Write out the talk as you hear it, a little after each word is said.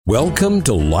Welcome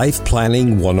to Life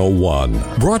Planning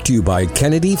 101, brought to you by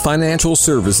Kennedy Financial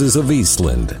Services of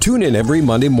Eastland. Tune in every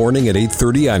Monday morning at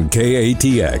 8:30 on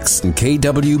KATX and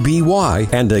KWBY,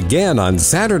 and again on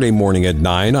Saturday morning at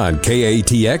 9 on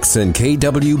KATX and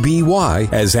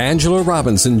KWBY as Angela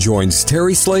Robinson joins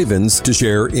Terry Slavens to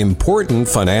share important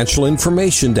financial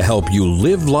information to help you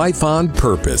live life on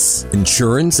purpose.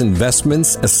 Insurance,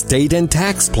 investments, estate and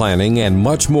tax planning, and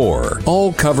much more.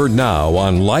 All covered now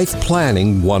on Life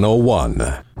Planning 101.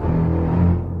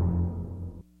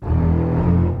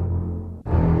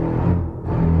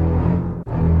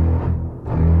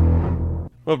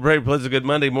 Well, very pleasant good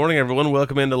Monday morning, everyone.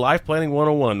 Welcome into Life Planning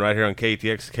 101 right here on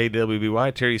KTX,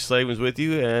 KWBY. Terry Slavens with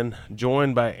you and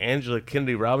joined by Angela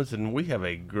Kennedy Robinson. We have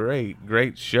a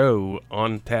great show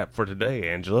on tap for today,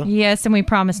 Angela. Yes, and we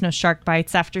promise no shark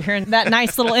bites after hearing that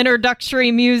nice little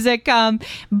introductory music.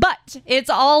 But it's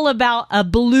all about a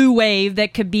blue wave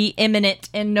that could be imminent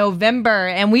in November.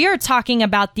 And we are talking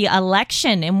about the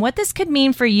election and what this could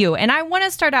mean for you. And I want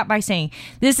to start out by saying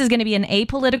this is going to be an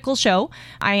apolitical show.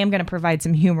 I am going to provide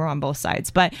some humor on both sides,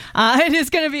 but it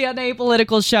is going to be an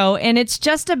apolitical show, and it's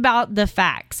just about the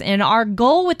facts. And our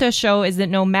goal with the show is that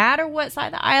no matter what side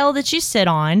of the aisle that you sit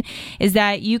on, is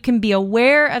that you can be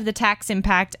aware of the tax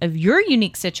impact of your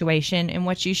unique situation and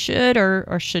what you should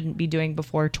or shouldn't be doing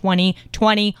before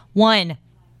 2021.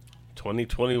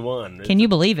 2021. Can you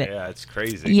believe it? Yeah, it's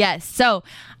crazy. Yes. So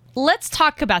let's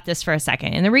talk about this for a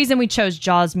second. And the reason we chose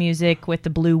Jaws music with the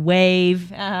blue wave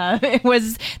it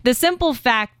was the simple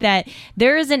fact that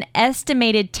there is an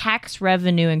estimated tax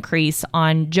revenue increase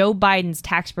on Joe Biden's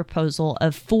tax proposal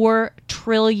of $4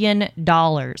 trillion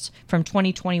from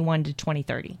 2021 to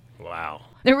 2030. Wow.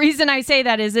 The reason I say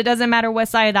that is it doesn't matter what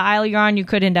side of the aisle you're on, you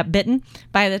could end up bitten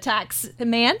by the tax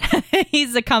man.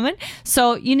 He's a coming.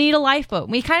 So you need a lifeboat.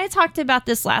 We kind of talked about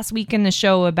this last week in the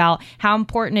show about how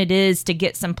important it is to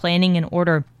get some planning in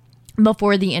order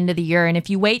before the end of the year. And if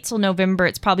you wait till November,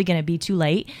 it's probably going to be too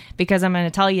late, because I'm going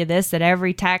to tell you this, that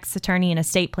every tax attorney and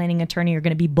estate planning attorney are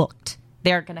going to be booked.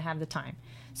 They're going to have the time.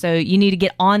 So you need to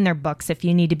get on their books if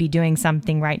you need to be doing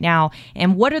something right now.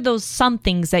 And what are those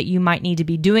somethings that you might need to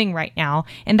be doing right now?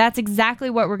 And that's exactly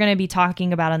what we're going to be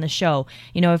talking about on the show.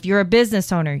 You know, if you're a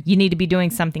business owner, you need to be doing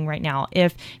something right now.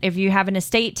 If you have an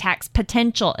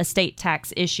potential estate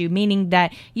tax issue, meaning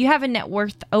that you have a net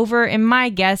worth over, and my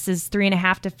guess is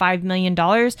 $3.5 to $5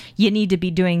 million, you need to be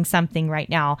doing something right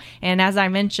now. And as I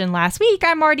mentioned last week,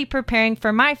 I'm already preparing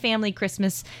for my family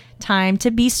Christmas time to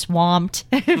be swamped.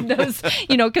 Those,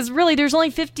 because really there's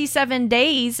only 57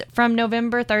 days from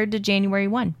November 3rd to January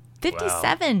 1.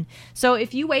 57. Wow. So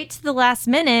if you wait to the last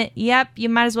minute, you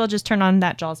might as well just turn on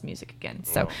that Jaws music again.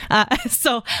 So,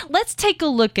 so let's take a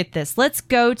look at this. Let's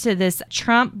go to this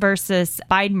Trump versus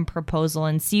Biden proposal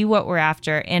and see what we're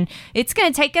after. And it's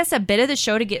going to take us a bit of the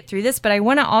show to get through this, but I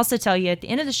want to also tell you at the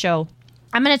end of the show,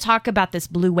 I'm going to talk about this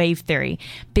blue wave theory,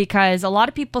 because a lot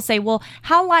of people say, well,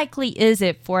 how likely is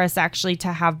it for us actually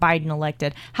to have Biden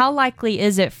elected? How likely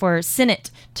is it for Senate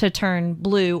to turn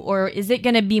blue? Or is it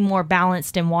going to be more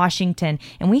balanced in Washington?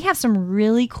 And we have some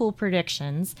really cool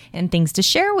predictions and things to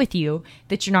share with you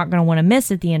that you're not going to want to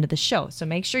miss at the end of the show. So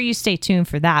make sure you stay tuned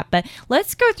for that. But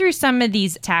let's go through some of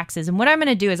these taxes. And what I'm going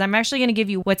to do is I'm actually going to give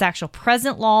you what's actual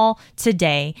present law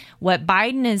today, what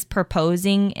Biden is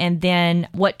proposing, and then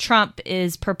what Trump is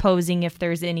proposing if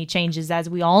there's any changes. As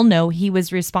we all know, he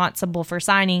was responsible for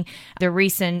signing the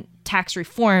recent tax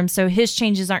reform, so his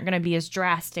changes aren't going to be as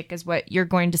drastic as what you're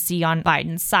going to see on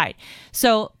Biden's side.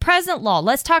 So present law,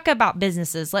 let's talk about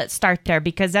businesses. Let's start there,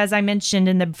 because as I mentioned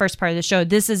in the first part of the show,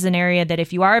 this is an area that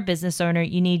if you are a business owner,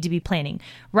 you need to be planning.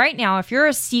 Right now, if you're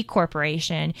a C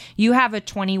corporation, you have a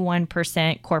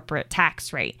 21% corporate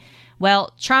tax rate.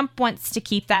 Well, Trump wants to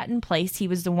keep that in place. He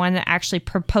was the one that actually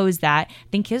proposed that. I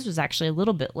think his was actually a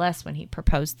little bit less when he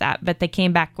proposed that, but they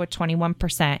came back with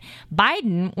 21%.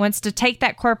 Biden wants to take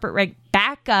that corporate rate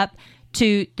back up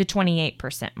to the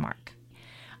 28% mark.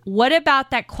 What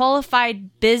about that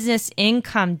qualified business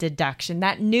income deduction,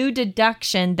 that new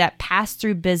deduction that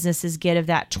pass-through businesses get of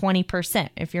that 20%?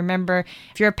 If you remember,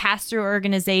 if you're a pass-through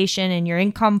organization and your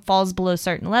income falls below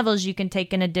certain levels, you can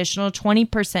take an additional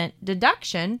 20%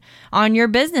 deduction on your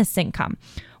business income.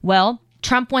 Well,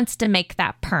 Trump wants to make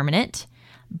that permanent.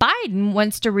 Biden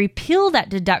wants to repeal that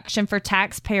deduction for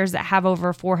taxpayers that have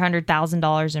over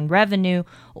 $400,000 in revenue,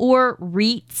 or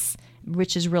REITs,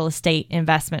 which is real estate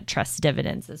investment trust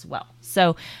dividends as well.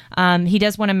 So he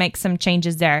does want to make some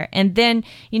changes there. And then,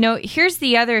 here's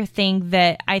the other thing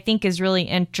that I think is really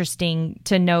interesting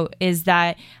to note is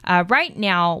that right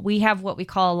now we have what we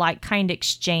call a like-kind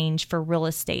exchange for real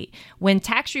estate. When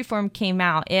tax reform came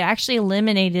out, it actually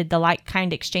eliminated the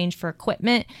like-kind exchange for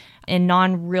equipment and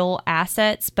non-real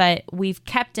assets, but we've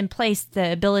kept in place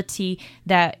the ability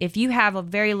that if you have a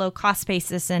very low cost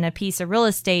basis in a piece of real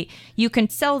estate, you can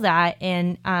sell that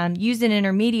and use an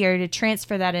intermediary to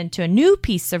transfer that into a new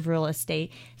piece of real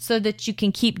estate so that you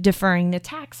can keep deferring the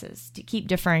taxes, to keep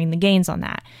deferring the gains on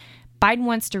that. Biden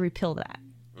wants to repeal that.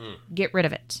 Get rid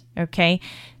of it, okay?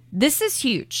 This is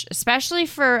huge, especially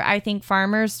for, I think,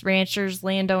 farmers, ranchers,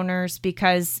 landowners,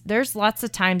 because there's lots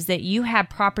of times that you have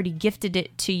property gifted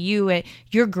it to you at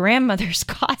your grandmother's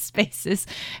cost basis.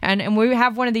 And we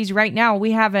have one of these right now.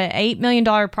 We have an $8 million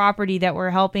property that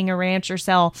we're helping a rancher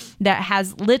sell that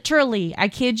has literally, I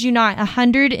kid you not,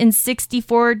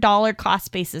 $164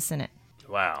 cost basis in it.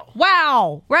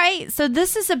 Wow. Right? So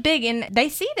this is a big, and they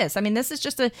see this. I mean, this is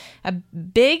just a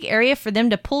big area for them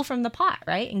to pull from the pot,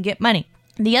 right? And get money.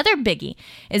 The other biggie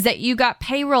is that you got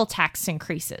payroll tax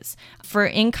increases for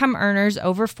income earners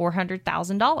over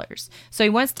 $400,000. So he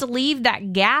wants to leave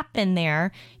that gap in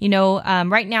there.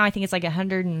 Right now I think it's like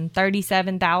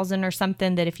 $137,000 or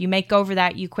something that if you make over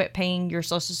that, you quit paying your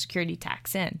Social Security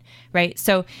tax in, right?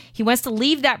 So he wants to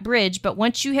leave that bridge, but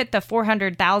once you hit the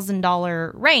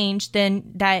 $400,000 range, then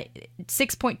that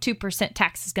 6.2%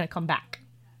 tax is going to come back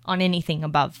on anything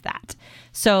above that.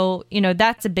 So,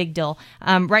 that's a big deal.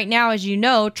 Right now, as you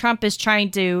know, Trump is trying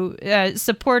to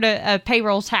support a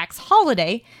payroll tax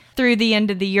holiday through the end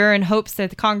of the year in hopes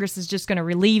that the Congress is just going to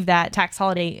relieve that tax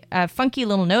holiday. Funky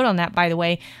little note on that, by the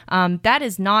way. That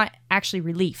is not actually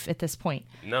relief at this point.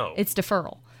 No. It's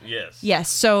deferral.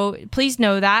 Yes. So please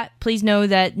know that. Please know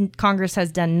that Congress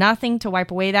has done nothing to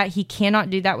wipe away that. He cannot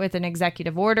do that with an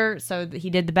executive order. So he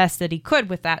did the best that he could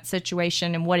with that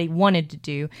situation and what he wanted to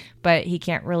do, but he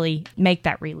can't really make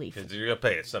that relief. Because you're going to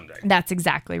pay it someday. That's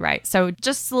exactly right. So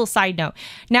just a little side note.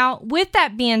 Now, with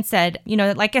that being said,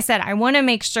 like I said, I want to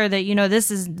make sure that,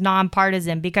 this is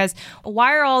nonpartisan, because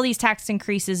why are all these tax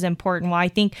increases important? Well, I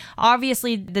think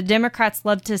obviously the Democrats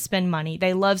love to spend money.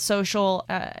 They love social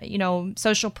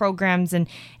programs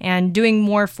and doing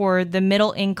more for the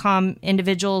middle income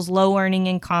individuals, low earning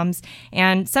incomes.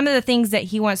 And some of the things that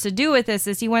he wants to do with this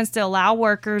is he wants to allow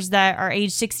workers that are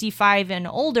age 65 and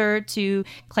older to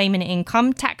claim an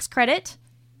income tax credit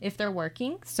if they're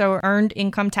working, so earned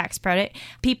income tax credit.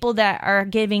 People that are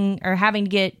having to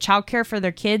get childcare for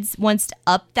their kids wants to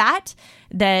up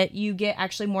that you get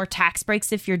actually more tax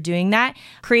breaks if you're doing that.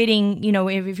 Creating,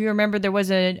 if you remember, there was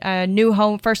a new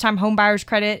first-time home buyers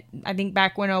credit, I think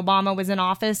back when Obama was in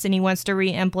office, and he wants to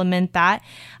re-implement that.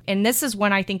 And this is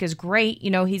one I think is great.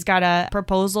 He's got a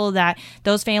proposal that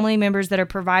those family members that are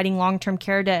providing long-term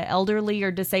care to elderly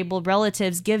or disabled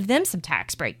relatives, give them some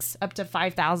tax breaks up to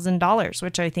 $5,000,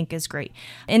 which I think is great.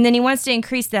 And then he wants to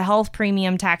increase the health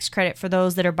premium tax credit for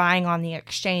those that are buying on the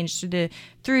exchange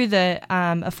through the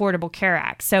Affordable Care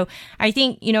Act. So I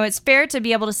think, it's fair to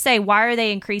be able to say, why are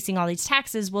they increasing all these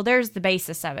taxes? Well, there's the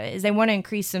basis of it, is they want to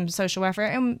increase some social welfare.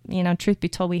 And, truth be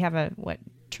told, we have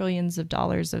trillions of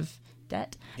dollars of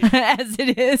debt as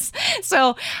it is.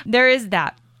 So there is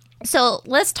that. So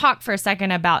let's talk for a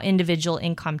second about individual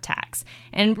income tax.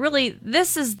 And really,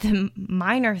 this is the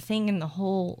minor thing in the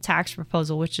whole tax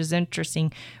proposal, which is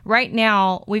interesting. Right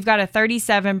now, we've got a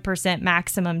 37%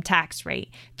 maximum tax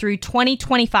rate through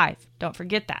 2025. Don't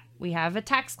forget that. We have a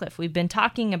tax cliff. We've been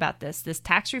talking about this. This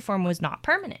tax reform was not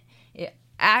permanent. It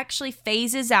actually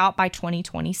phases out by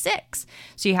 2026.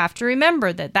 So you have to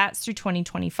remember that that's through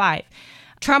 2025.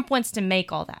 Trump wants to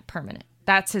make all that permanent.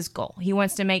 That's his goal. He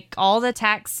wants to make all the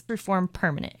tax reform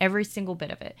permanent, every single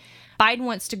bit of it. Biden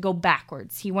wants to go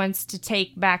backwards. He wants to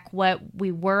take back what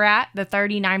we were at, the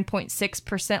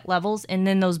 39.6% levels, and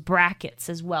then those brackets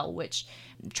as well, which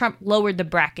Trump lowered the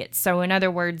brackets. So in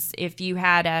other words, if you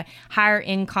had a higher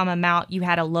income amount, you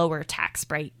had a lower tax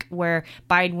break, where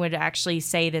Biden would actually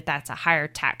say that that's a higher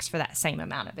tax for that same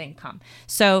amount of income.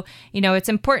 So, it's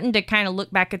important to kind of look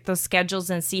back at those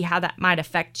schedules and see how that might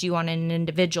affect you on an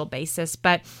individual basis.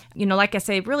 But, like I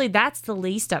say, really that's the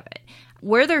least of it.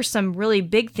 Where there's some really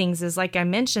big things is, like I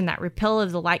mentioned, that repeal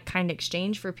of the like-kind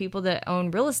exchange for people that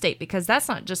own real estate, because that's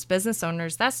not just business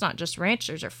owners, that's not just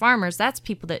ranchers or farmers, that's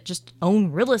people that just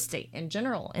own real estate in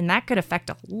general, and that could affect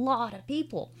a lot of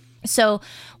people. So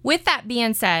with that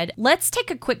being said, let's take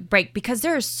a quick break, because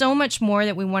there is so much more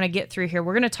that we want to get through here.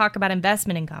 We're going to talk about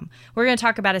investment income. We're going to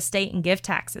talk about estate and gift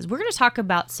taxes. We're going to talk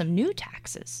about some new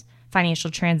taxes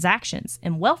financial transactions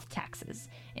and wealth taxes?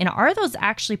 And are those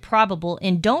actually probable?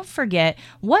 And don't forget,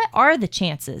 what are the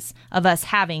chances of us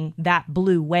having that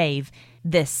blue wave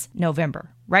this November?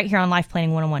 Right here on Life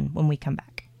Planning 101 when we come back.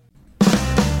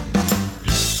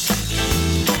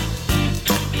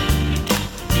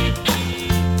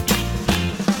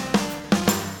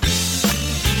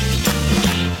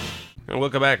 And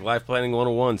welcome back, Life Planning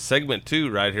 101, Segment 2,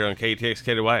 right here on KTX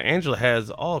KDY. Angela has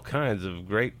all kinds of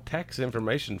great tax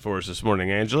information for us this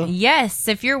morning, Angela. Yes,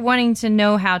 if you're wanting to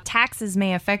know how taxes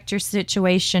may affect your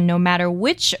situation, no matter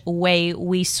which way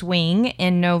we swing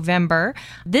in November,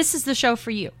 this is the show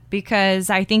for you. Because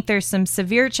I think there's some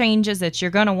severe changes that you're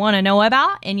going to want to know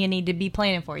about and you need to be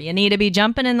planning for. You need to be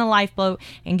jumping in the lifeboat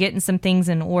and getting some things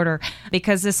in order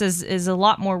because this is a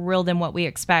lot more real than what we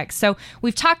expect. So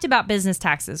we've talked about business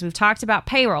taxes. We've talked about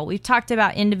payroll. We've talked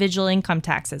about individual income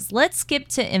taxes. Let's skip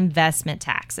to investment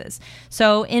taxes.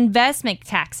 So investment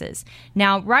taxes.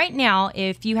 Now, right now,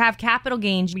 if you have capital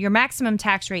gains, your maximum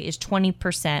tax rate is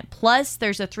 20%. Plus,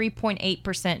 there's a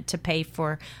 3.8% to pay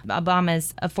for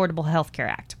Obama's Affordable Health Care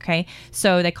Act. Okay,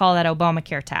 so they call that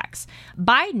Obamacare tax.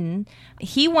 Biden,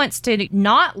 he wants to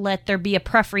not let there be a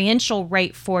preferential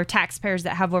rate for taxpayers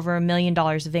that have over $1 million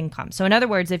of income. So in other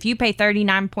words, if you pay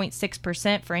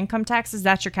 39.6% for income taxes,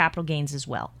 that's your capital gains as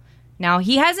well. Now,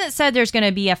 he hasn't said there's going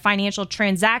to be a financial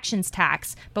transactions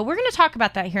tax, but we're going to talk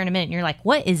about that here in a minute. And you're like,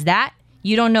 what is that?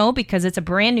 You don't know because it's a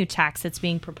brand new tax that's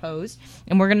being proposed,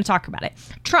 and we're going to talk about it.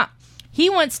 Trump, he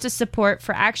wants to support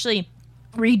for actually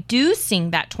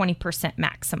reducing that 20%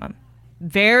 maximum.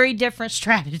 Very different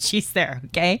strategies there,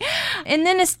 okay? And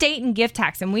then estate and gift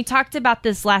tax. And we talked about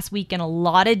this last week in a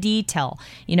lot of detail.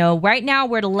 You know, right now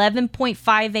we're at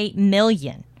 $11.58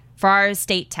 million for our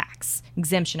estate tax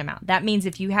exemption amount. That means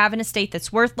if you have an estate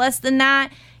that's worth less than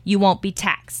that, you won't be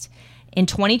taxed. In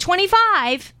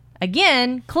 2025,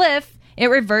 again, Cliff, it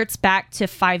reverts back to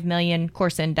 $5 million, of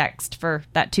course, indexed for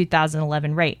that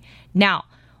 2011 rate. Now,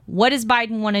 what does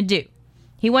Biden want to do?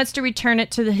 He wants to return it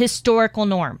to the historical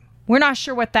norm. We're not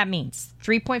sure what that means.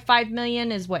 3.5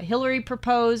 million is what Hillary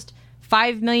proposed.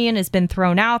 5 million has been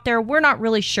thrown out there. We're not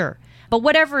really sure. But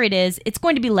whatever it is, it's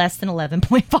going to be less than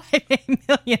 11.58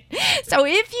 million. So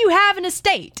if you have an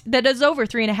estate that is over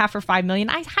 3.5 or 5 million,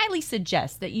 I highly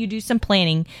suggest that you do some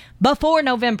planning before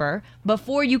November,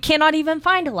 before you cannot even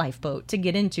find a lifeboat to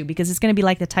get into, because it's going to be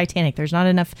like the Titanic. There's not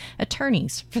enough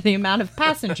attorneys for the amount of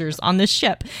passengers on this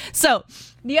ship. So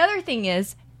the other thing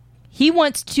is, he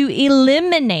wants to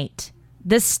eliminate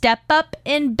the step up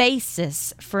in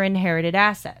basis for inherited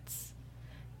assets.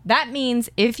 That means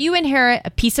if you inherit a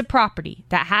piece of property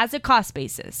that has a cost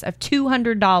basis of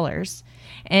 $200,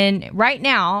 and right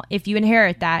now, if you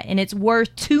inherit that and it's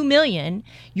worth $2 million,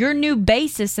 your new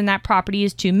basis in that property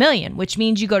is $2 million, which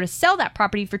means you go to sell that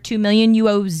property for $2 million, you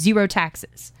owe zero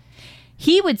taxes.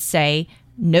 He would say,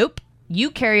 nope.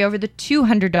 You carry over the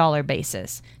 $200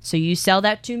 basis. So you sell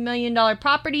that $2 million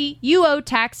property, you owe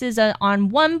taxes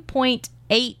on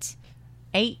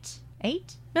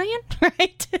 $1.888 million,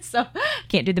 right? So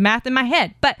can't do the math in my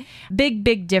head, but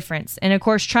big difference. And of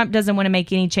course, Trump doesn't want to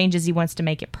make any changes. He wants to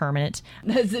make it permanent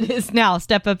as it is now,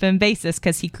 step up in basis,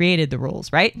 because he created the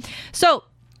rules, right? So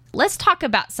let's talk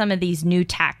about some of these new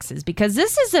taxes, because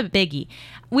this is a biggie.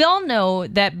 We all know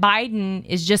that Biden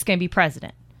is just going to be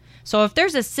president. So if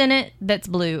there's a Senate that's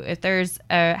blue, if there's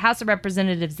a House of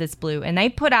Representatives that's blue, and they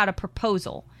put out a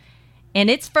proposal, and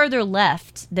it's further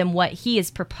left than what he is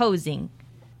proposing,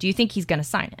 do you think he's going to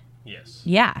sign it? Yes.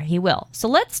 Yeah, he will. So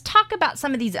let's talk about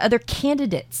some of these other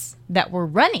candidates that were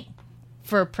running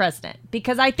for president,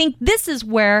 because I think this is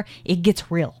where it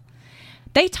gets real.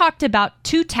 They talked about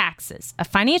two taxes, a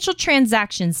financial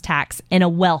transactions tax and a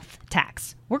wealth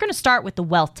tax. We're going to start with the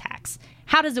wealth tax.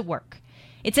 How does it work?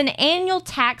 It's an annual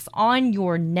tax on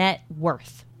your net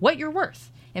worth, what you're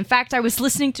worth. In fact, I was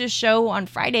listening to a show on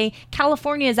Friday.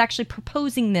 California is actually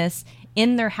proposing this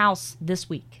in their House this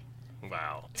week.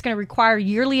 Wow. It's going to require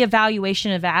yearly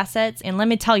evaluation of assets. And let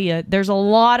me tell you, there's a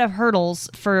lot of hurdles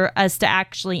for us to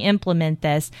actually implement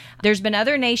this. There's been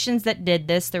other nations that did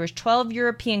this. There was 12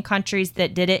 European countries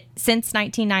that did it since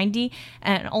 1990,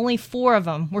 and only 4 of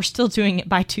them were still doing it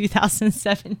by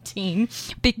 2017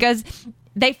 because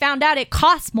they found out it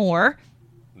costs more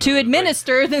to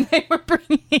administer than they were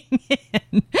bringing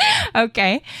in.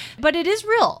 Okay. But it is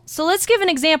real. So let's give an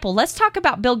example. Let's talk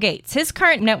about Bill Gates. His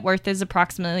current net worth is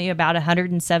approximately about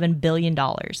 $107 billion.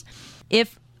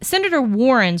 If Senator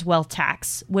Warren's wealth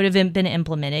tax would have been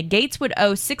implemented, Gates would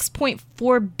owe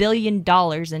 $6.4 billion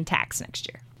in tax next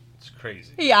year. It's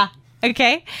crazy. Yeah.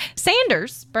 Okay.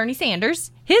 Bernie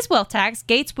Sanders, his wealth tax,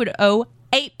 Gates would owe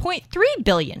 $8.3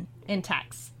 billion in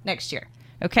tax next year.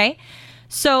 Okay?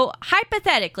 So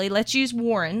hypothetically, let's use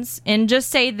Warren's and just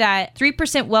say that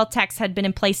 3% wealth tax had been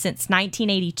in place since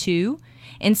 1982.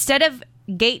 Instead of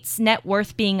Gates' net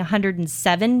worth being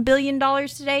 $107 billion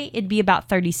today, it'd be about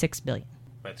 $36 billion.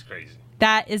 That's crazy.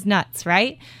 That is nuts,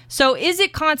 right? So is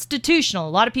it constitutional?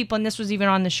 A lot of people, and this was even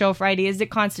on the show Friday, is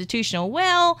it constitutional?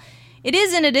 Well, it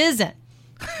is and it isn't.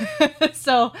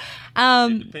 So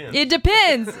it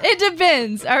depends. It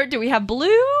depends. Or do we have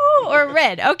blue or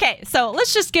red? Okay, so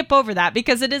let's just skip over that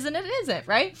because it isn't, it isn't,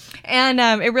 right? And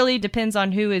it really depends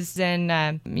on who is in,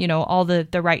 all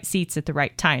the right seats at the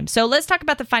right time. So let's talk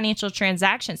about the financial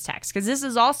transactions tax because this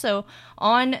is also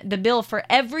on the bill for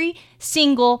every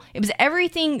single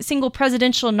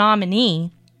presidential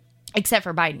nominee except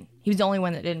for Biden. He was the only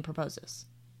one that didn't propose this.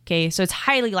 Okay, so it's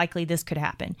highly likely this could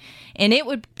happen. And it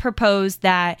would propose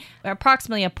that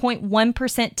approximately a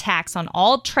 0.1% tax on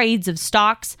all trades of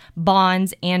stocks,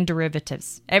 bonds, and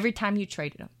derivatives every time you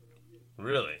traded them.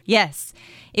 Really? Yes.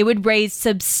 It would raise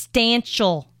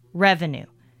substantial revenue.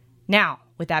 Now,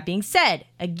 with that being said,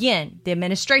 again, the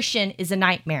administration is a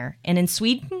nightmare. And in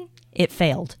Sweden, it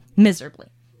failed miserably.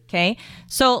 Okay,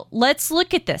 so let's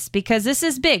look at this because this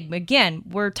is big. Again,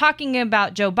 we're talking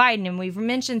about Joe Biden and we've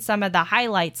mentioned some of the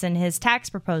highlights in his tax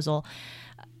proposal.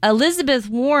 Elizabeth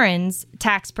Warren's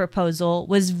tax proposal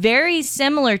was very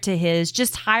similar to his,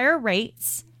 just higher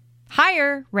rates.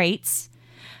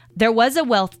 There was a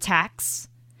wealth tax.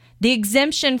 The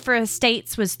exemption for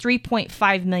estates was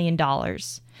 $3.5 million.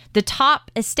 The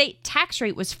top estate tax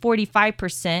rate was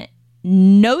 45%.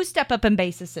 No step up in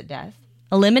basis at death.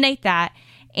 Eliminate that.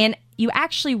 And you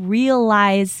actually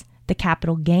realize the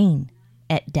capital gain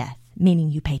at death,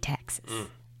 meaning you pay taxes.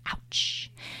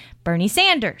 Ouch. Bernie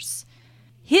Sanders,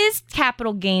 his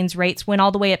capital gains rates went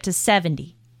all the way up to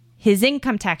 70. His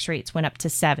income tax rates went up to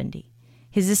 70.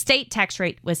 His estate tax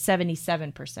rate was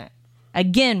 77%.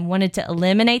 Again, wanted to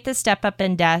eliminate the step up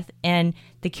in death and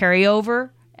the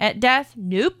carryover at death.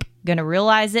 Nope. Going to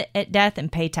realize it at death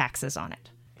and pay taxes on it.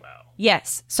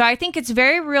 Yes. So I think it's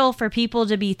very real for people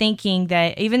to be thinking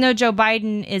that even though Joe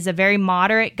Biden is a very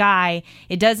moderate guy,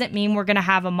 it doesn't mean we're going to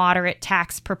have a moderate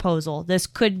tax proposal. This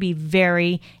could be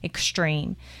very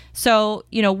extreme. So,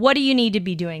 what do you need to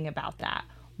be doing about that?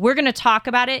 We're going to talk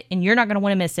about it, and you're not going to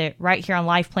want to miss it right here on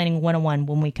Life Planning 101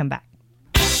 when we come back.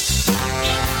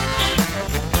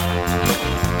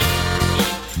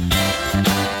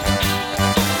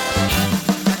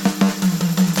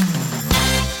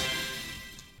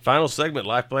 Final segment,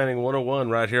 Life Planning 101,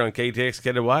 right here on KTX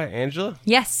KDY. Angela?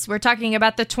 Yes, we're talking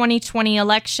about the 2020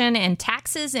 election and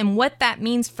taxes and what that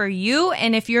means for you.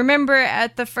 And if you remember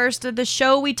at the first of the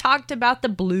show, we talked about the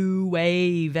blue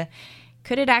wave.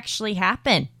 Could it actually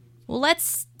happen? Well,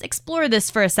 let's explore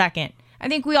this for a second. I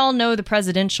think we all know the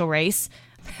presidential race.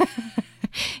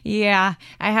 Yeah,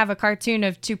 I have a cartoon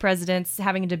of two presidents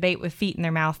having a debate with feet in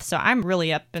their mouth, so I'm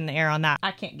really up in the air on that.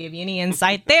 I can't give you any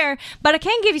insight there, but I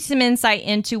can give you some insight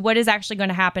into what is actually going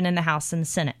to happen in the House and the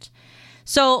Senate.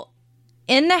 So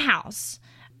in the House,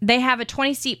 they have a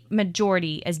 20-seat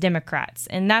majority as Democrats,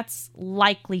 and that's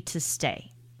likely to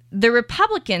stay. The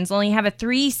Republicans only have a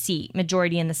 3-seat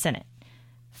majority in the Senate.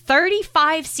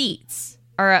 35 seats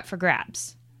are up for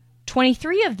grabs.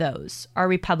 23 of those are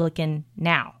Republican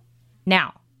now.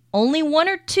 Now, only 1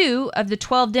 or 2 of the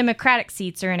 12 Democratic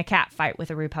seats are in a catfight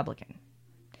with a Republican.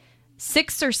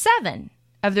 6 or 7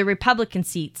 of the Republican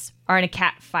seats are in a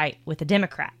catfight with a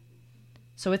Democrat.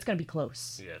 So it's going to be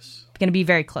close. Yes. It's going to be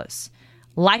very close.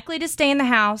 Likely to stay in the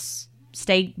House,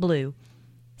 stay blue.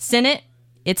 Senate,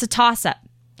 it's a toss-up.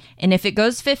 And if it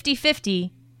goes 50-50,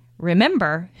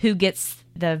 remember who gets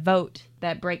the vote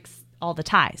that breaks all the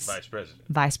ties.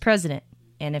 Vice President.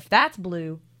 And if that's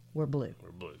blue, we're blue.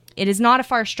 It is not a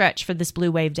far stretch for this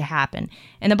blue wave to happen.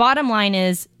 And the bottom line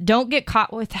is, don't get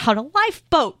caught without a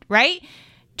lifeboat, right?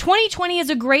 2020 is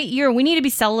a great year. We need to be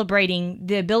celebrating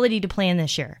the ability to plan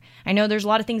this year. I know there's a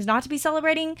lot of things not to be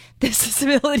celebrating. This is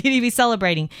the ability to be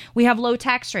celebrating. We have low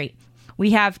tax rate.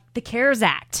 We have the CARES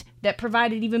Act that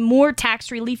provided even more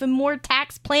tax relief and more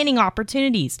tax planning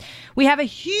opportunities. We have a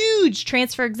huge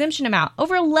transfer exemption amount,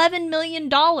 over $11 million,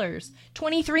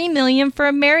 $23 million for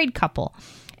a married couple.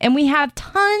 And we have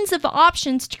tons of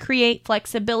options to create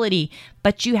flexibility,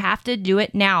 but you have to do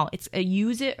it now. It's a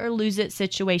use it or lose it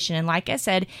situation. And like I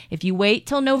said, if you wait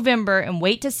till November and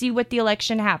wait to see what the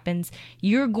election happens,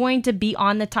 you're going to be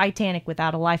on the Titanic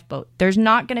without a lifeboat. There's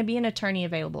not going to be an attorney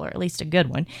available, or at least a good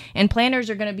one. And planners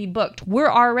are going to be booked.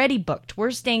 We're already booked. We're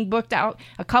staying booked out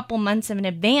a couple months in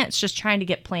advance just trying to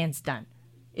get plans done.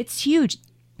 It's huge.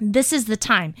 This is the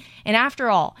time. And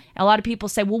after all, a lot of people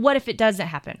say, well, what if it doesn't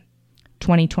happen?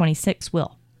 2026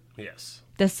 will. Yes.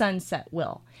 the sunset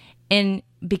will. And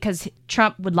because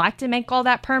Trump would like to make all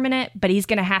that permanent, but he's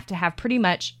going to have pretty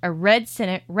much a red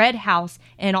Senate, red House,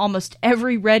 and almost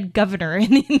every red governor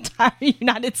in the entire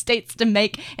United States to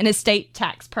make an estate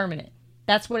tax permanent.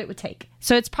 That's what it would take.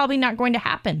 So it's probably not going to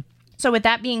happen. So with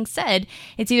that being said,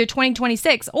 it's either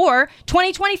 2026 or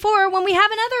 2024 when we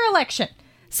have another election.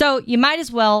 So you might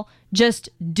as well just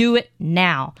do it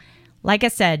now. Like I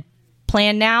said,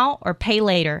 plan now or pay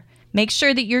later. Make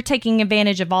sure that you're taking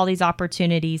advantage of all these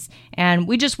opportunities. And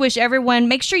we just wish everyone,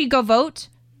 make sure you go vote.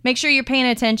 Make sure you're paying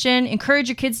attention. Encourage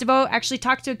your kids to vote. Actually,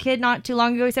 talked to a kid not too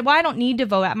long ago. He said, well, I don't need to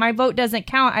vote. My vote doesn't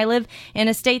count. I live in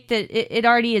a state that it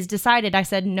already is decided. I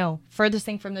said, no, furthest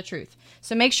thing from the truth.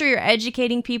 So make sure you're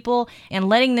educating people and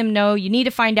letting them know you need to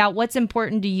find out what's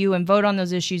important to you and vote on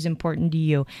those issues important to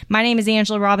you. My name is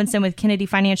Angela Robinson with Kennedy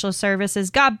Financial Services.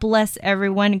 God bless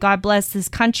everyone. God bless this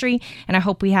country. And I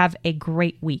hope we have a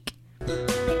great week.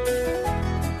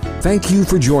 Thank you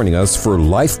for joining us for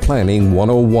Life Planning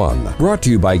 101, brought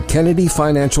to you by Kennedy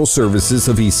Financial Services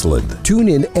of Eastland. Tune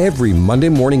in every Monday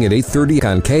morning at 8:30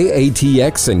 on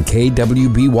KATX and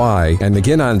KWBY, and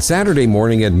again on Saturday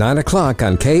morning at 9 o'clock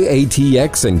on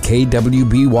KATX and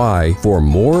KWBY for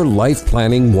more Life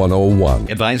Planning 101.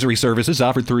 Advisory services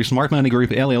offered through Smart Money Group,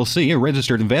 LLC, a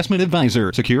registered investment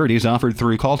advisor. Securities offered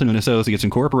through Calton & Associates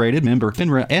Incorporated, member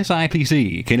FINRA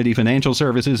SIPC. Kennedy Financial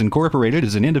Services Incorporated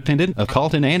is an independent of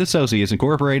Calton & Associates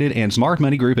Incorporated and Smart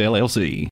Money Group, LLC.